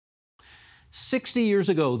60 years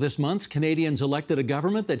ago this month, Canadians elected a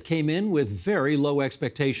government that came in with very low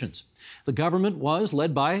expectations. The government was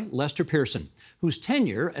led by Lester Pearson, whose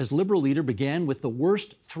tenure as Liberal leader began with the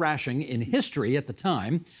worst thrashing in history at the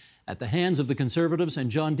time, at the hands of the Conservatives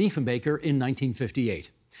and John Diefenbaker in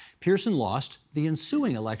 1958. Pearson lost the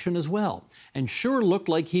ensuing election as well, and sure looked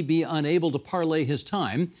like he'd be unable to parlay his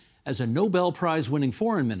time as a Nobel Prize-winning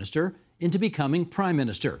foreign minister into becoming Prime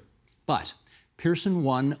Minister. But Pearson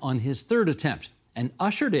won on his third attempt and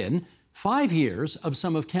ushered in 5 years of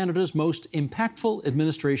some of Canada's most impactful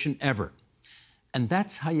administration ever. And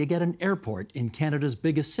that's how you get an airport in Canada's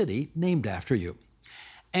biggest city named after you.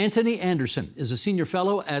 Antony Anderson is a senior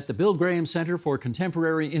fellow at the Bill Graham Centre for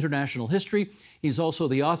Contemporary International History. He's also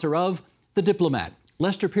the author of The Diplomat,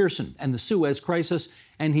 Lester Pearson and the Suez Crisis,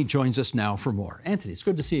 and he joins us now for more. Antony, it's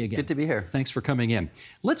good to see you again. Good to be here. Thanks for coming in.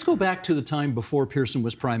 Let's go back to the time before Pearson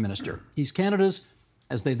was Prime Minister. He's Canada's,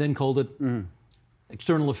 as they then called it,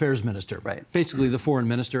 External Affairs Minister. Right. Basically the Foreign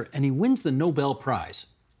Minister, and he wins the Nobel Prize.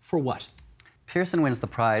 For what? Pearson wins the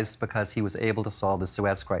prize because he was able to solve the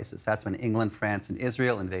Suez Crisis. That's when England, France, and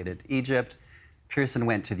Israel invaded Egypt. Pearson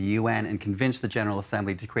went to the UN and convinced the General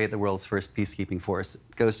Assembly to create the world's first peacekeeping force.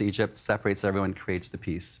 Goes to Egypt, separates everyone, creates the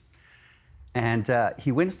peace. And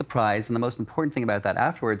he wins the prize, and the most important thing about that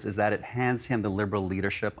afterwards is that it hands him the Liberal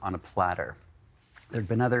leadership on a platter. There had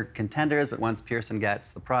been other contenders, but once Pearson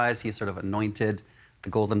gets the prize, he's sort of anointed the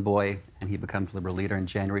golden boy, and he becomes Liberal leader in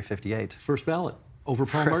January '58. First ballot. Over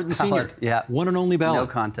Paul First Martin ballot, Sr. yeah. One and only ballot. No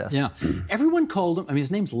contest. Yeah. Everyone called him, I mean,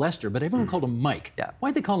 his name's Lester, but everyone called him Mike. Yeah.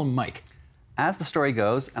 Why'd they call him Mike? As the story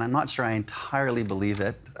goes, and I'm not sure I entirely believe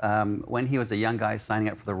it, when he was a young guy signing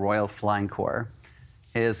up for the Royal Flying Corps,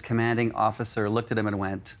 his commanding officer looked at him and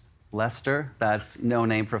went, "Lester, that's no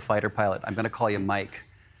name for a fighter pilot. I'm going to call you Mike."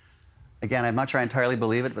 Again, I'm not sure I entirely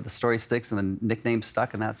believe it, but the story sticks and the nickname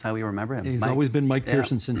stuck, and that's how we remember him. He's always been Mike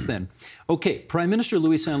Pearson since then. Okay, Prime Minister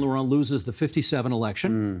Louis Saint Laurent loses the '57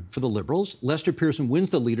 election for the Liberals. Lester Pearson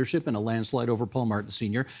wins the leadership in a landslide over Paul Martin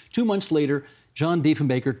Sr. 2 months later, John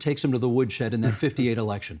Diefenbaker takes him to the woodshed in that '58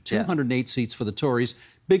 election. 208 seats for the Tories,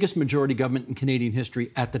 biggest majority government in Canadian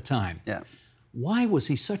history at the time. Yeah. Why was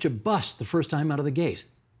he such a bust the first time out of the gate?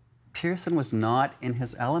 Pearson was not in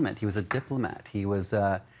his element. He was a diplomat. He was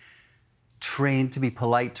trained to be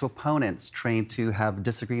polite to opponents, trained to have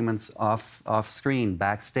disagreements off screen,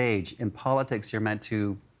 backstage. In politics, you're meant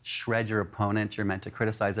to shred your opponent. You're meant to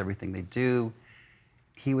criticize everything they do.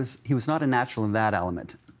 He was not a natural in that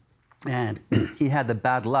element. And he had the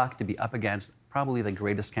bad luck to be up against probably the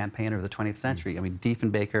greatest campaigner of the 20th century. I mean,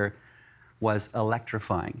 Diefenbaker was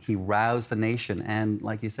electrifying. He roused the nation. And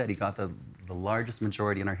like you said, he got the largest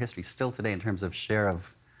majority in our history still today in terms of share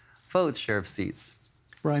of votes, share of seats.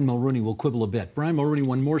 Brian Mulroney will quibble a bit. Brian Mulroney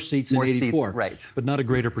won more seats in '84, right, but not a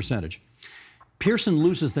greater percentage. Pearson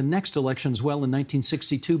loses the next election as well in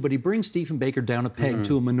 1962, but he brings Diefenbaker down a peg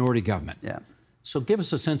to a minority government. Yeah. So give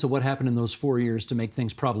us a sense of what happened in those 4 years to make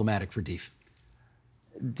things problematic for Dief.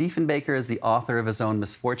 Diefenbaker is the author of his own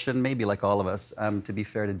misfortune, maybe like all of us, to be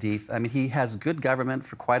fair to Dief. I mean, he has good government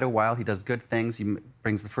for quite a while. He does good things. He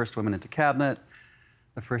brings the first woman into cabinet,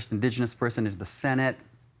 the first Indigenous person into the Senate.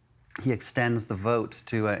 He extends the vote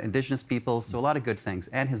to Indigenous peoples, so a lot of good things,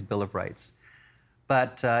 and his Bill of Rights.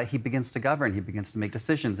 But he begins to govern, he begins to make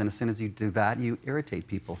decisions, and as soon as you do that, you irritate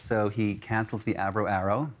people. So he cancels the Avro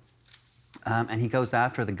Arrow, and he goes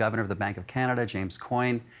after the governor of the Bank of Canada, James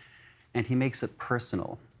Coyne, and he makes it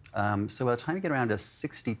personal. So by the time you get around to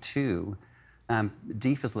 '62,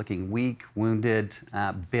 Dief is looking weak, wounded,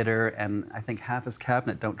 bitter, and I think half his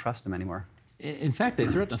cabinet don't trust him anymore. In fact, they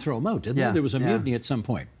threatened to throw him out, didn't they? There was a mutiny at some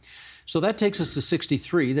point. So that takes us to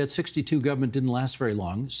 '63. That '62 government didn't last very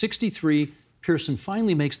long. '63, Pearson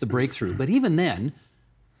finally makes the breakthrough. But even then,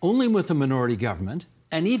 only with a minority government.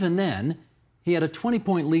 And even then, he had a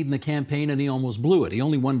 20-point lead in the campaign and he almost blew it. He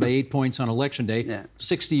only won by 8 points on Election Day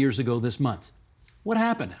 60 years ago this month. What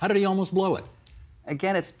happened? How did he almost blow it?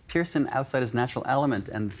 Again, it's Pearson outside his natural element,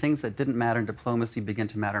 and things that didn't matter in diplomacy begin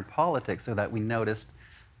to matter in politics, so that we noticed,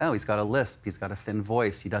 oh, he's got a lisp, he's got a thin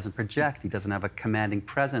voice, he doesn't project, he doesn't have a commanding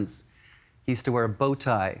presence. He used to wear a bow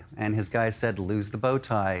tie, and his guy said, lose the bow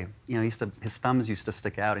tie. You know, his thumbs used to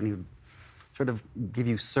stick out, and he would sort of give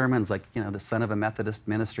you sermons like, you know, the son of a Methodist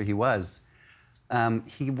minister he was.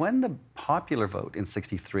 He won the popular vote in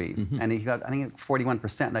 '63, and he got, I think,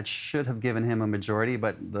 41%. That should have given him a majority,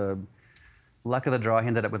 but the luck of the draw, he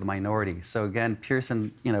ended up with a minority. So again,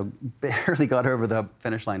 Pearson, you know, barely got over the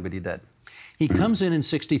finish line, but he did. He comes in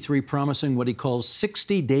 '63 promising what he calls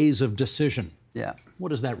 60 days of decision. Yeah. What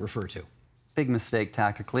does that refer to? Big mistake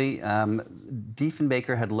tactically.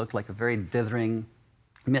 Diefenbaker had looked like a very dithering,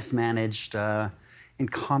 mismanaged,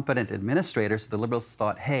 incompetent administrators. So the Liberals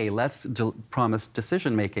thought, hey, let's promise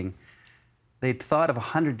decision-making. They'd thought of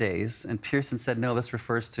 100 days, and Pearson said, no, this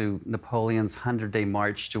refers to Napoleon's 100-day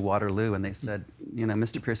march to Waterloo. And they said, you know,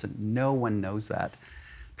 Mr. Pearson, no one knows that.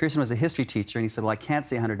 Pearson was a history teacher, and he said, well, I can't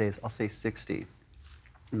say 100 days, I'll say 60.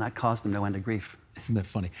 And that caused him no end of grief. Isn't that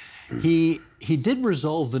funny? He did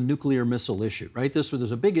resolve the nuclear missile issue, right? This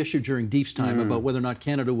was a big issue during Deef's time about whether or not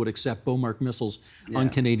Canada would accept Beaumark missiles on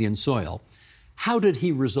Canadian soil. How did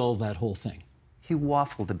he resolve that whole thing? He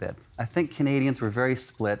waffled a bit. I think Canadians were very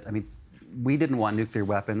split. I mean, we didn't want nuclear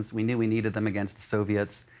weapons. We knew we needed them against the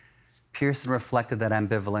Soviets. Pearson reflected that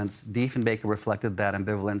ambivalence. Diefenbaker reflected that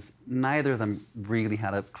ambivalence. Neither of them really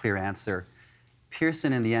had a clear answer.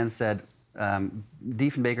 Pearson, in the end, said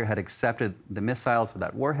Diefenbaker had accepted the missiles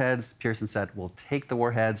without warheads. Pearson said, we'll take the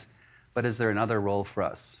warheads, but is there another role for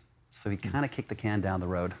us? So he kind of kicked the can down the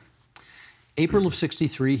road. April of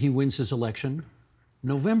 '63, he wins his election.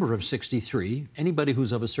 November of '63, anybody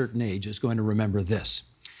who's of a certain age is going to remember this.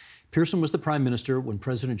 Pearson was the prime minister when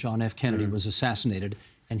President John F. Kennedy was assassinated,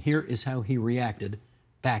 and here is how he reacted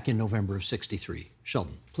back in November of '63.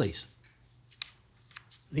 Sheldon, please.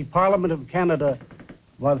 The Parliament of Canada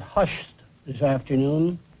was hushed this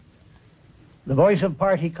afternoon. The voice of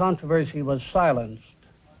party controversy was silenced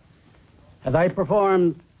as I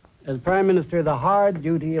performed as Prime Minister the hard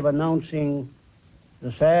duty of announcing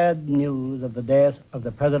the sad news of the death of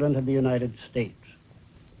the President of the United States.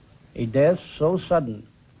 A death so sudden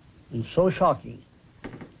and so shocking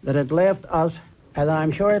that it left us, as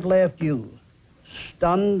I'm sure it left you,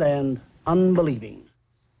 stunned and unbelieving.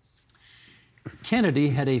 Kennedy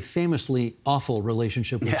had a famously awful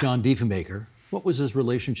relationship with John Diefenbaker. What was his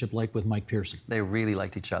relationship like with Mike Pearson? They really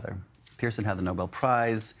liked each other. Pearson had the Nobel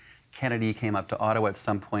Prize. Kennedy came up to Ottawa at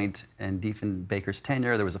some point in Diefenbaker's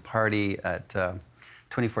tenure. There was a party at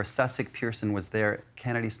 24 Sussex. Pearson was there.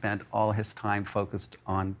 Kennedy spent all his time focused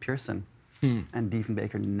on Pearson. And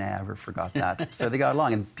Diefenbaker never forgot that. So they got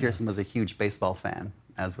along, and Pearson was a huge baseball fan,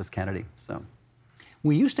 as was Kennedy. So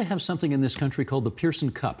we used to have something in this country called the Pearson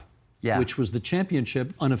Cup, which was the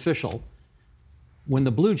championship, unofficial. When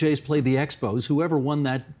the Blue Jays played the Expos, whoever won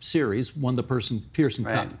that series won the Pearson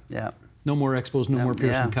Cup. No more Expos, no more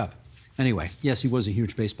Pearson Cup. Anyway, yes, he was a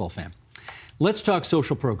huge baseball fan. Let's talk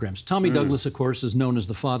social programs. Tommy Douglas, of course, is known as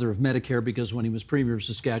the father of Medicare because when he was Premier of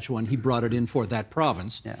Saskatchewan, he brought it in for that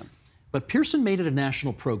province. But Pearson made it a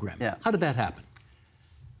national program. How did that happen?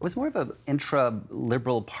 It was more of an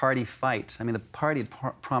intra-Liberal party fight. I mean, the party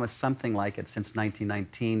had promised something like it since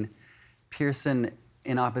 1919. Pearson,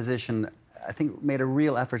 in opposition, I think made a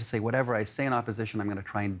real effort to say, whatever I say in opposition, I'm going to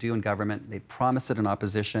try and do in government. They promised it in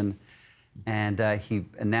opposition, and he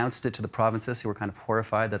announced it to the provinces who were kind of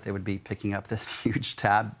horrified that they would be picking up this huge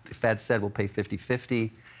tab. The Fed said, we'll pay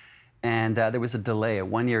 50-50. And there was a delay, a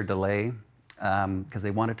one-year delay, because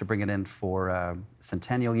they wanted to bring it in for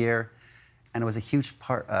centennial year. And it was a huge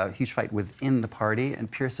fight within the party. And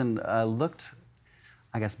Pearson looked,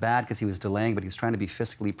 I guess, bad because he was delaying, but he was trying to be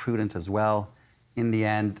fiscally prudent as well. In the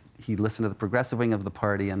end, he listened to the progressive wing of the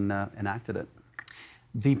party and enacted it.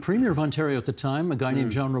 The Premier of Ontario at the time, a guy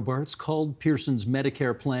named John Robarts, called Pearson's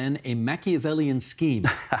Medicare plan a Machiavellian scheme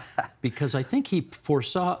because I think he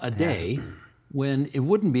foresaw a day when it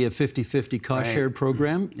wouldn't be a 50-50 cost-shared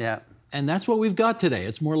program. And that's what we've got today.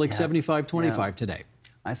 It's more like 75-25 today.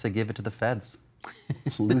 I say give it to the feds.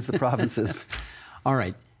 Lose the provinces. All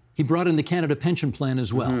right. He brought in the Canada Pension Plan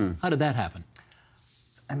as well. How did that happen?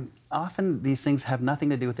 And often these things have nothing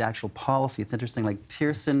to do with the actual policy. It's interesting, like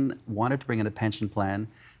Pearson wanted to bring in a pension plan.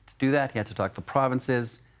 To do that, he had to talk to the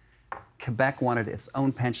provinces. Quebec wanted its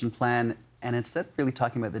own pension plan. And instead of really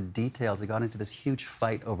talking about the details, they got into this huge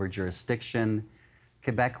fight over jurisdiction.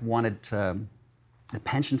 Quebec wanted the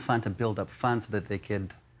pension fund to build up funds so that they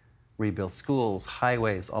could rebuild schools,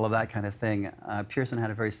 highways, all of that kind of thing. Pearson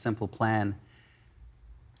had a very simple plan.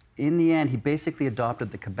 In the end, he basically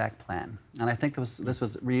adopted the Quebec plan. And I think this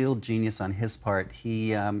was real genius on his part. He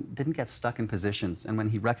didn't get stuck in positions. And when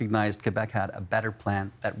he recognized Quebec had a better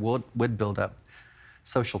plan that would build up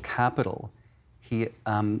social capital, he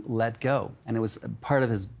let go. And it was part of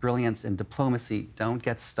his brilliance in diplomacy. Don't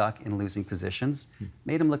get stuck in losing positions.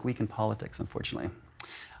 Made him look weak in politics, unfortunately.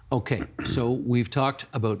 Okay, so we've talked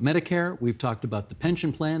about Medicare, we've talked about the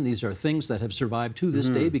pension plan. These are things that have survived to this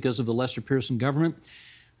day because of the Lester Pearson government.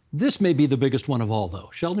 This may be the biggest one of all, though.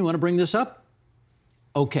 Sheldon, you want to bring this up?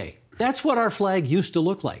 Okay, that's what our flag used to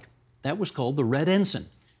look like. That was called the Red Ensign.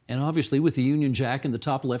 And obviously, with the Union Jack in the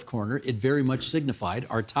top left corner, it very much signified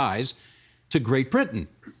our ties to Great Britain.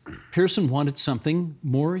 Pearson wanted something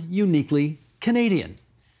more uniquely Canadian.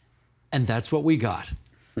 And that's what we got.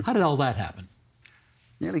 How did all that happen?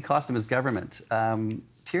 Nearly cost him his government.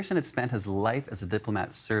 Pearson had spent his life as a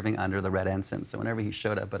diplomat serving under the Red Ensign. So whenever he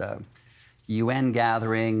showed up at a UN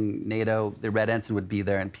gathering, NATO, the Red Ensign would be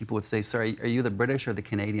there, and people would say, "Sorry, are you the British or the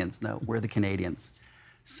Canadians?" "No, we're the Canadians."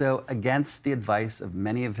 So against the advice of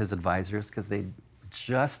many of his advisors, because they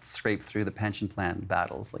just scraped through the pension plan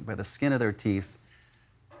battles, like by the skin of their teeth,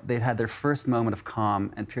 they'd had their first moment of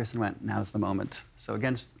calm, and Pearson went, "Now's the moment." So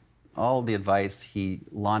against all the advice, he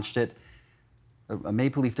launched it. A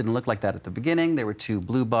maple leaf didn't look like that at the beginning. There were 2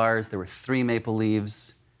 blue bars. There were 3 maple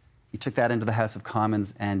leaves. He took that into the House of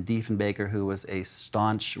Commons, and Diefenbaker, who was a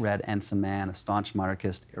staunch Red Ensign man, a staunch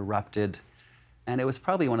monarchist, erupted. And it was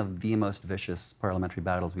probably one of the most vicious parliamentary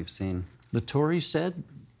battles we've seen. The Tories said,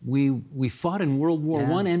 we fought in World War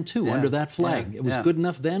I and II under that flag. It was good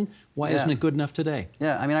enough then. Why isn't it good enough today?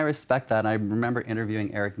 Yeah, I mean, I respect that. I remember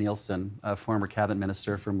interviewing Eric Nielsen, a former cabinet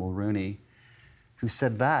minister for Mulrooney, who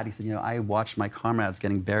said that. He said, you know, I watched my comrades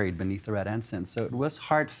getting buried beneath the Red Ensign. So it was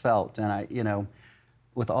heartfelt. And I, you know,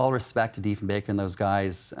 with all respect to Diefenbaker and those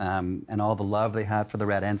guys and all the love they had for the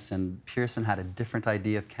Red Ensign, Pearson had a different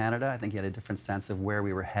idea of Canada. I think he had a different sense of where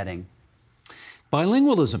we were heading.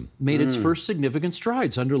 Bilingualism made its first significant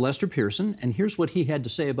strides under Lester Pearson, and here's what he had to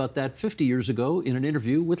say about that 50 years ago in an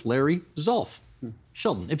interview with Larry Zolf.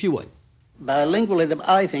 Sheldon, if you would. Bilingualism,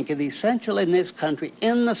 I think, is essential in this country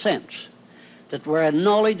in the sense that where a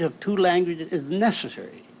knowledge of 2 languages is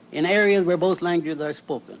necessary, in areas where both languages are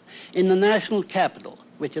spoken, in the national capital,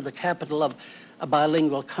 which is the capital of a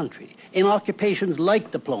bilingual country, in occupations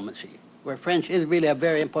like diplomacy, where French is really a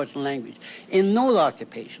very important language. In those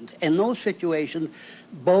occupations, in those situations,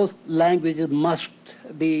 both languages must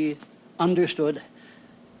be understood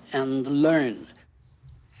and learned.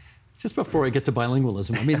 Just before I get to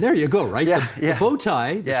bilingualism, I mean, there you go, right? The bow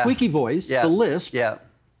tie, the squeaky voice, the lisp.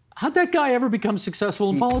 How'd that guy ever become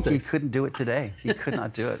successful in politics? He couldn't do it today. He could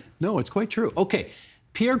not do it. No, it's quite true. Okay,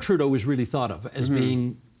 Pierre Trudeau was really thought of as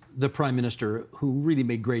being the prime minister who really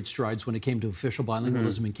made great strides when it came to official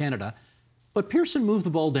bilingualism in Canada. But Pearson moved the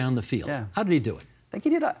ball down the field. How did he do it? I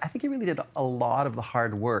think he really did a lot of the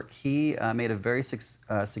hard work. He made a very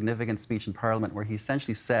significant speech in Parliament where he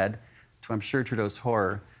essentially said, to I'm sure Trudeau's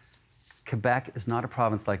horror, Quebec is not a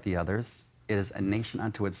province like the others. It is a nation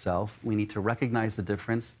unto itself. We need to recognize the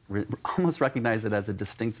difference, almost recognize it as a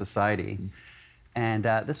distinct society. And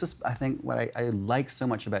this was, I think, what I like so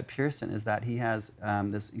much about Pearson is that he has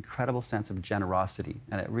this incredible sense of generosity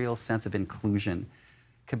and a real sense of inclusion.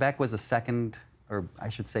 Quebec was a second, or I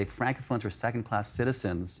should say Francophones were second-class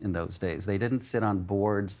citizens in those days. They didn't sit on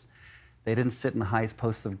boards. They didn't sit in the highest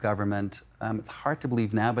posts of government. It's hard to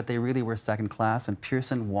believe now, but they really were second-class, and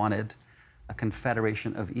Pearson wanted a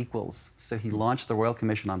confederation of equals. So he launched the Royal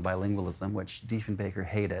Commission on Bilingualism, which Diefenbaker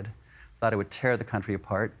hated, thought it would tear the country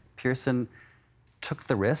apart. Pearson took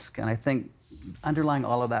the risk, and I think underlying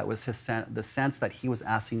all of that was the sense that he was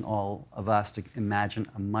asking all of us to imagine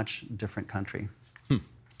a much different country.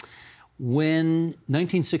 When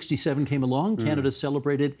 1967 came along, Canada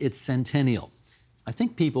celebrated its centennial. I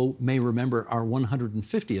think people may remember our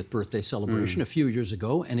 150th birthday celebration a few years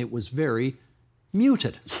ago, and it was very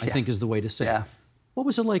muted, I think is the way to say it. What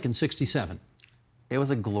was it like in '67? It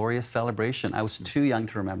was a glorious celebration. I was too young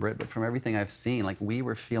to remember it, but from everything I've seen, like we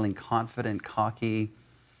were feeling confident, cocky.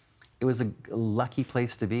 It was a lucky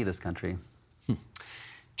place to be, this country.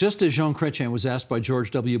 Just as Jean Chrétien was asked by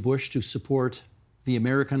George W. Bush to support the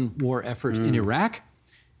American war effort in Iraq,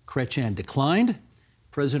 Chrétien declined.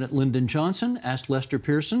 President Lyndon Johnson asked Lester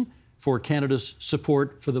Pearson for Canada's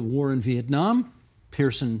support for the war in Vietnam.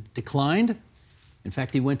 Pearson declined. In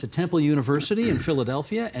fact, he went to Temple University in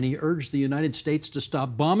Philadelphia and he urged the United States to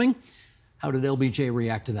stop bombing. How did LBJ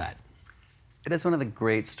react to that? It is one of the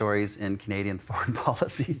great stories in Canadian foreign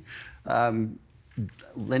policy.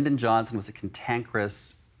 Lyndon Johnson was a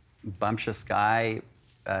cantankerous, bumptious guy,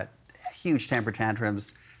 huge temper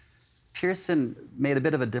tantrums. Pearson made a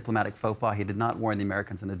bit of a diplomatic faux pas. He did not warn the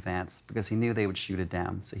Americans in advance because he knew they would shoot it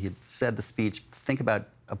down. So he said the speech, think about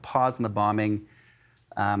a pause in the bombing.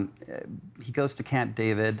 He goes to Camp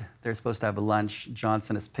David. They're supposed to have a lunch.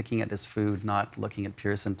 Johnson is picking at his food, not looking at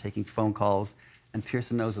Pearson, taking phone calls. And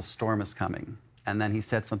Pearson knows a storm is coming. And then he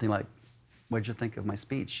said something like, "What'd you think of my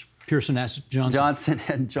speech?" Pearson asked Johnson.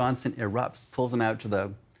 And Johnson erupts, pulls him out to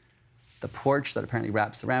the porch that apparently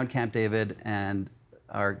wraps around Camp David, and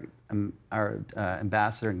our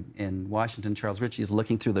ambassador in Washington, Charles Ritchie, is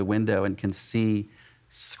looking through the window and can see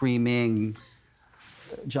screaming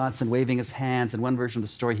Johnson waving his hands. In one version of the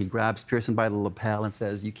story, he grabs Pearson by the lapel and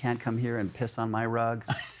says, "You can't come here and piss on my rug."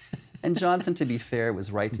 And Johnson, to be fair,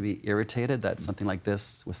 was right to be irritated that something like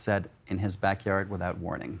this was said in his backyard without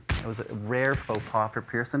warning. It was a rare faux pas for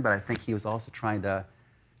Pearson, but I think he was also trying to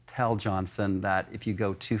tell Johnson that if you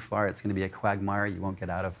go too far, it's going to be a quagmire you won't get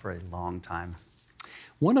out of for a long time.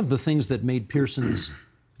 One of the things that made Pearson's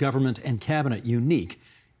government and cabinet unique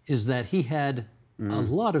is that he had a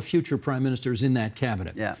lot of future prime ministers in that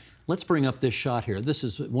cabinet. Yeah. Let's bring up this shot here. This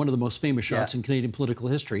is one of the most famous shots in Canadian political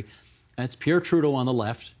history. That's Pierre Trudeau on the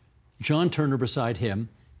left, John Turner beside him,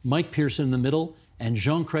 Mike Pearson in the middle, and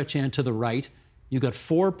Jean Chrétien to the right. You got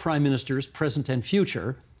 4 prime ministers, present and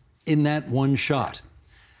future, in that one shot.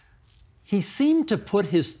 He seemed to put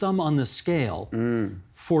his thumb on the scale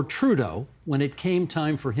for Trudeau when it came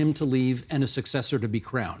time for him to leave and a successor to be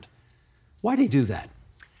crowned. Why did he do that?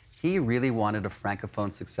 He really wanted a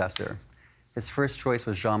francophone successor. His first choice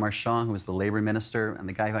was Jean Marchand, who was the Labour minister and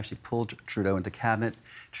the guy who actually pulled Trudeau into cabinet.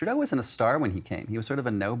 Trudeau wasn't a star when he came. He was sort of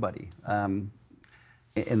a nobody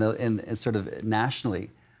in sort of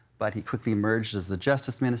nationally. But he quickly emerged as the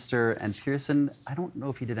justice minister. And Pearson, I don't know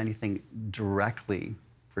if he did anything directly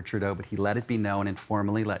for Trudeau, but he let it be known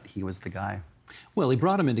informally that he was the guy. Well, he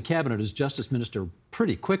brought him into cabinet as justice minister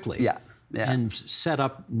pretty quickly. Yeah. And set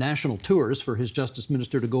up national tours for his justice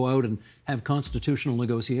minister to go out and have constitutional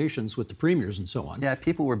negotiations with the premiers and so on. Yeah,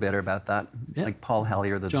 people were bitter about that. Yeah. Like Paul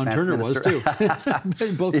Hellyer, the John defense Turner minister. was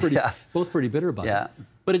too. both pretty bitter about it.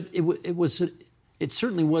 But it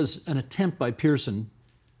certainly was an attempt by Pearson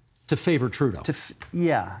to favor Trudeau.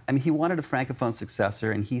 I mean, he wanted a francophone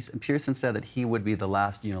successor, and Pearson said that he would be the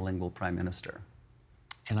last unilingual prime minister.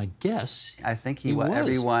 And I guess I think he was.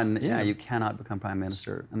 Everyone, you cannot become prime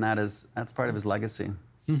minister, and that's part of his legacy.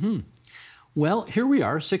 Well, here we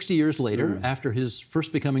are, 60 years later, after his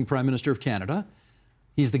first becoming prime minister of Canada.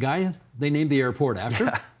 He's the guy they named the airport after.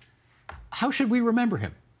 Yeah. How should we remember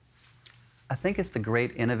him? I think it's the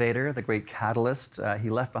great innovator, the great catalyst. He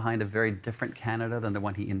left behind a very different Canada than the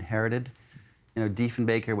one he inherited. You know,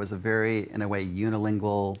 Diefenbaker was a very, in a way,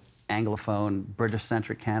 unilingual, Anglophone,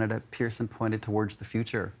 British-centric Canada. Pearson pointed towards the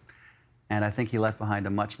future. And I think he left behind a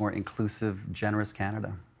much more inclusive, generous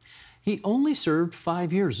Canada. He only served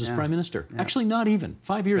 5 years as prime minister. Actually, not even.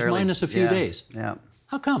 5 years minus a few days.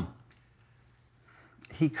 How come?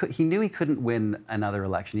 He knew he couldn't win another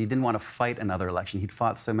election. He didn't want to fight another election. He'd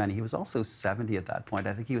fought so many. He was also 70 at that point.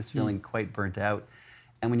 I think he was feeling quite burnt out.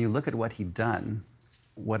 And when you look at what he'd done,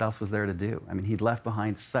 what else was there to do? I mean, he'd left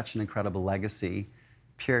behind such an incredible legacy.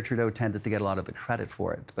 Pierre Trudeau tended to get a lot of the credit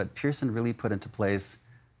for it. But Pearson really put into place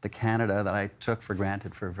the Canada that I took for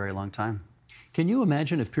granted for a very long time. Can you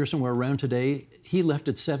imagine if Pearson were around today? He left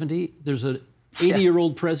at 70. There's an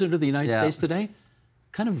 80-year-old president of the United States today.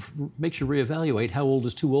 Kind of makes you reevaluate how old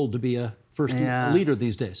is too old to be a first leader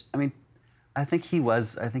these days. I mean, I think he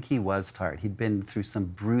was tired. He'd been through some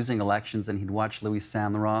bruising elections, and he'd watched Louis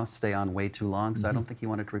Saint Laurent stay on way too long, so I don't think he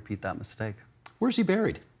wanted to repeat that mistake. Where's he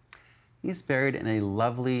buried? He's buried in a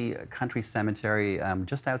lovely country cemetery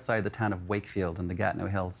just outside the town of Wakefield in the Gatineau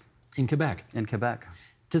Hills. In Quebec? In Quebec.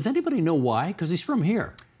 Does anybody know why? Because he's from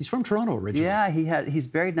here. He's from Toronto originally. Yeah, he's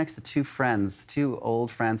buried next to two old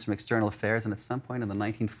friends from External Affairs, and at some point in the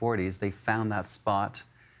 1940s, they found that spot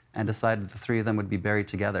and decided the three of them would be buried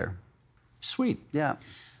together. Sweet. Yeah.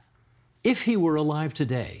 If he were alive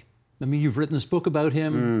today, I mean, you've written this book about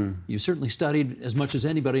him. You've certainly studied, as much as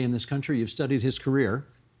anybody in this country, you've studied his career.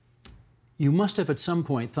 You must have at some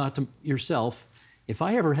point thought to yourself, if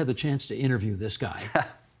I ever had the chance to interview this guy,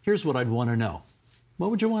 here's what I'd want to know. What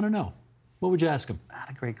would you want to know? What would you ask him? That's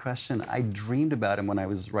a great question. I dreamed about him when I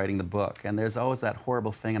was writing the book, and there's always that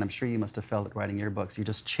horrible thing, and I'm sure you must have felt it writing your books. You're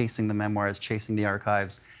just chasing the memoirs, chasing the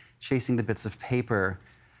archives, chasing the bits of paper.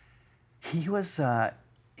 He was a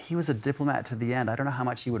diplomat to the end. I don't know how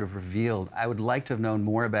much he would have revealed. I would like to have known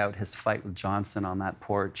more about his fight with Johnson on that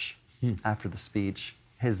porch after the speech,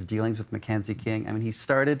 his dealings with Mackenzie King. I mean, he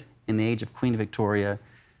started in the age of Queen Victoria,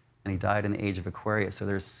 and he died in the age of Aquarius, so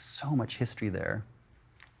there's so much history there.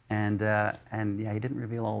 And yeah, he didn't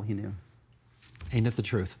reveal all he knew. Ain't it the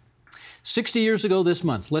truth? 60 years ago this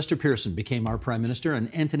month, Lester Pearson became our Prime Minister,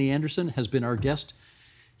 and Antony Anderson has been our guest.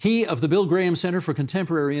 He of the Bill Graham Center for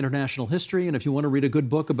Contemporary International History, and if you want to read a good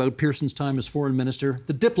book about Pearson's time as Foreign Minister,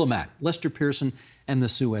 The Diplomat, Lester Pearson and the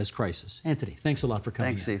Suez Crisis. Antony, thanks a lot for coming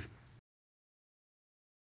in. Thanks, Steve.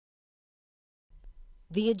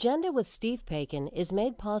 The Agenda with Steve Paikin is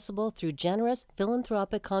made possible through generous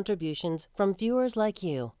philanthropic contributions from viewers like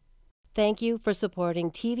you. Thank you for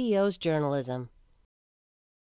supporting TVO's journalism.